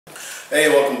Hey,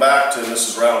 welcome back to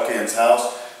Mrs. Rattlecan's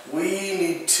house. We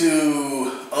need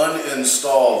to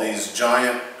uninstall these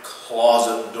giant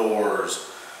closet doors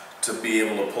to be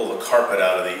able to pull the carpet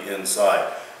out of the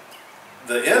inside.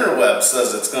 The interweb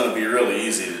says it's going to be really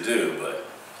easy to do, but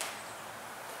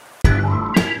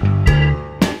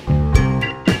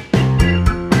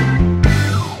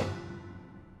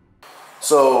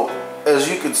so as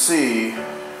you can see,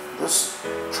 this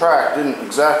track didn't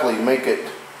exactly make it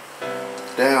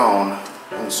down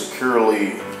and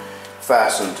securely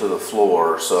fastened to the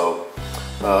floor. So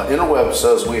interweb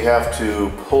says we have to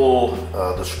pull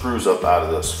the screws up out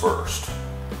of this first.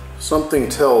 Something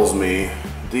tells me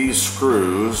these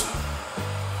screws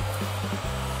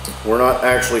were not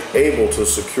actually able to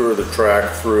secure the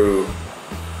track through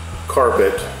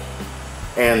carpet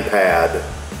and pad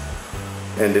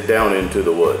and it down into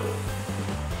the wood.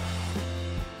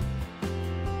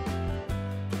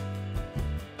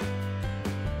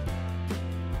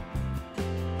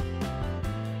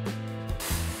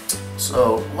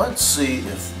 So let's see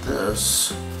if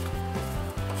this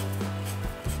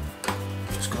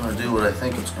is going to do what I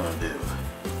think it's going to do.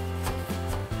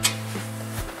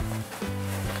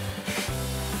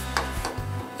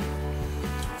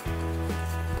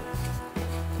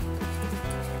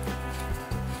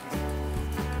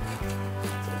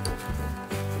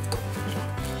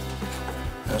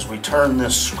 As we turn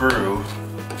this screw,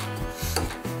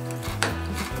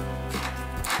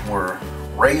 we're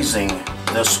raising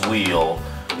this wheel,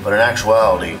 but in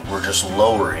actuality we're just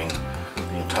lowering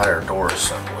the entire door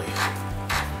assembly.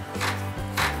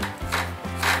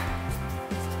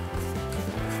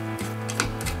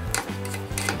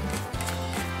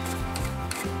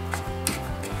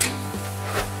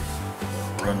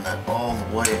 Run that all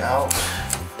the way out.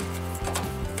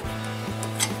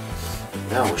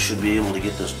 Now we should be able to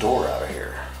get this door out of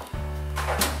here.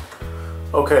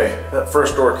 Okay, that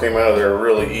first door came out of there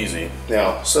really easy.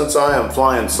 Now, since I am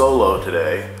flying solo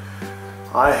today,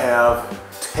 I have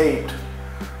taped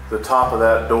the top of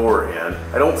that door in.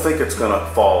 I don't think it's gonna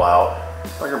fall out.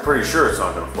 I'm pretty sure it's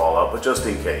not gonna fall out, but just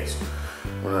in case.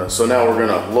 So now we're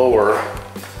gonna lower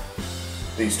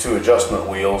these two adjustment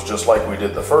wheels just like we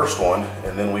did the first one,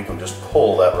 and then we can just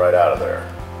pull that right out of there.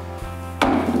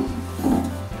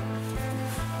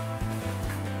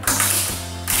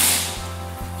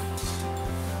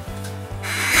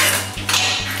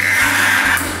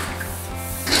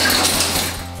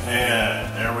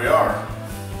 And there we are.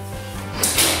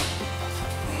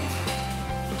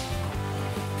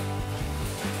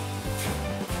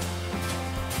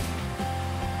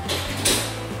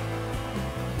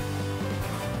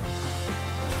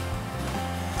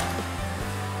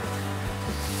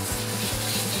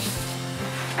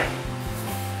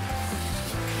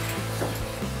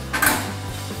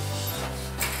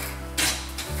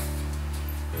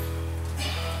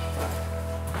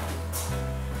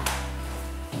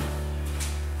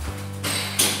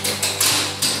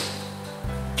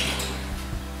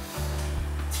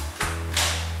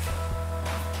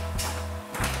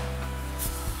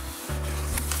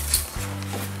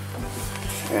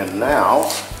 And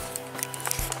now,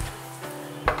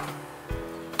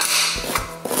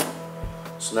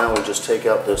 we just take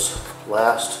out this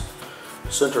last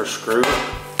center screw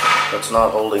that's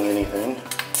not holding anything.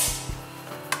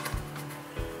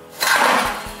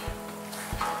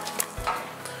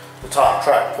 The top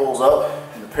track pulls up,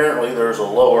 and apparently there's a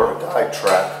lower guide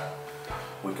track.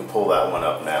 We can pull that one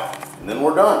up now, and then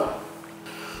we're done.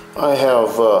 I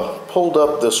have pulled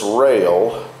up this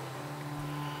rail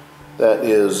that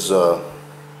is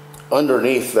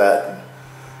underneath that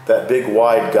big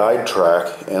wide guide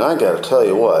track, and I gotta tell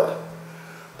you what,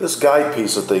 this guide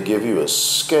piece that they give you is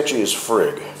sketchy as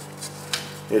frig.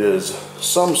 It is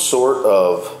some sort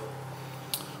of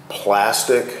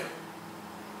plastic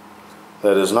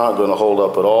that is not going to hold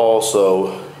up at all.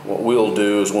 So what we'll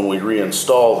do is when we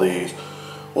reinstall these,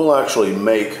 we'll actually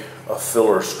make a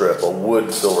filler strip, a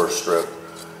wood filler strip,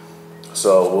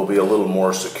 so we'll be a little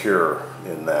more secure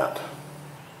in that.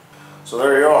 So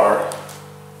there you are.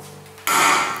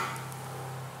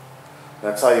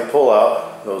 That's how you pull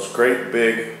out those great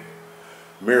big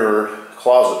mirrored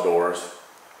closet doors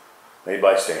made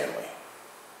by Stanley.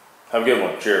 Have a good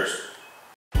one. Cheers.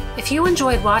 If you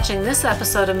enjoyed watching this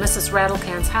episode of Mrs.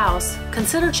 Rattlecan's House,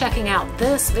 consider checking out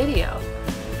this video.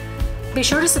 Be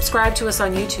sure to subscribe to us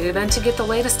on YouTube, and to get the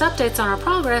latest updates on our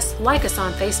progress, like us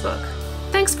on Facebook.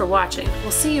 Thanks for watching. We'll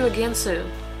see you again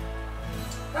soon.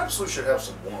 Perhaps we should have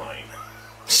some wine.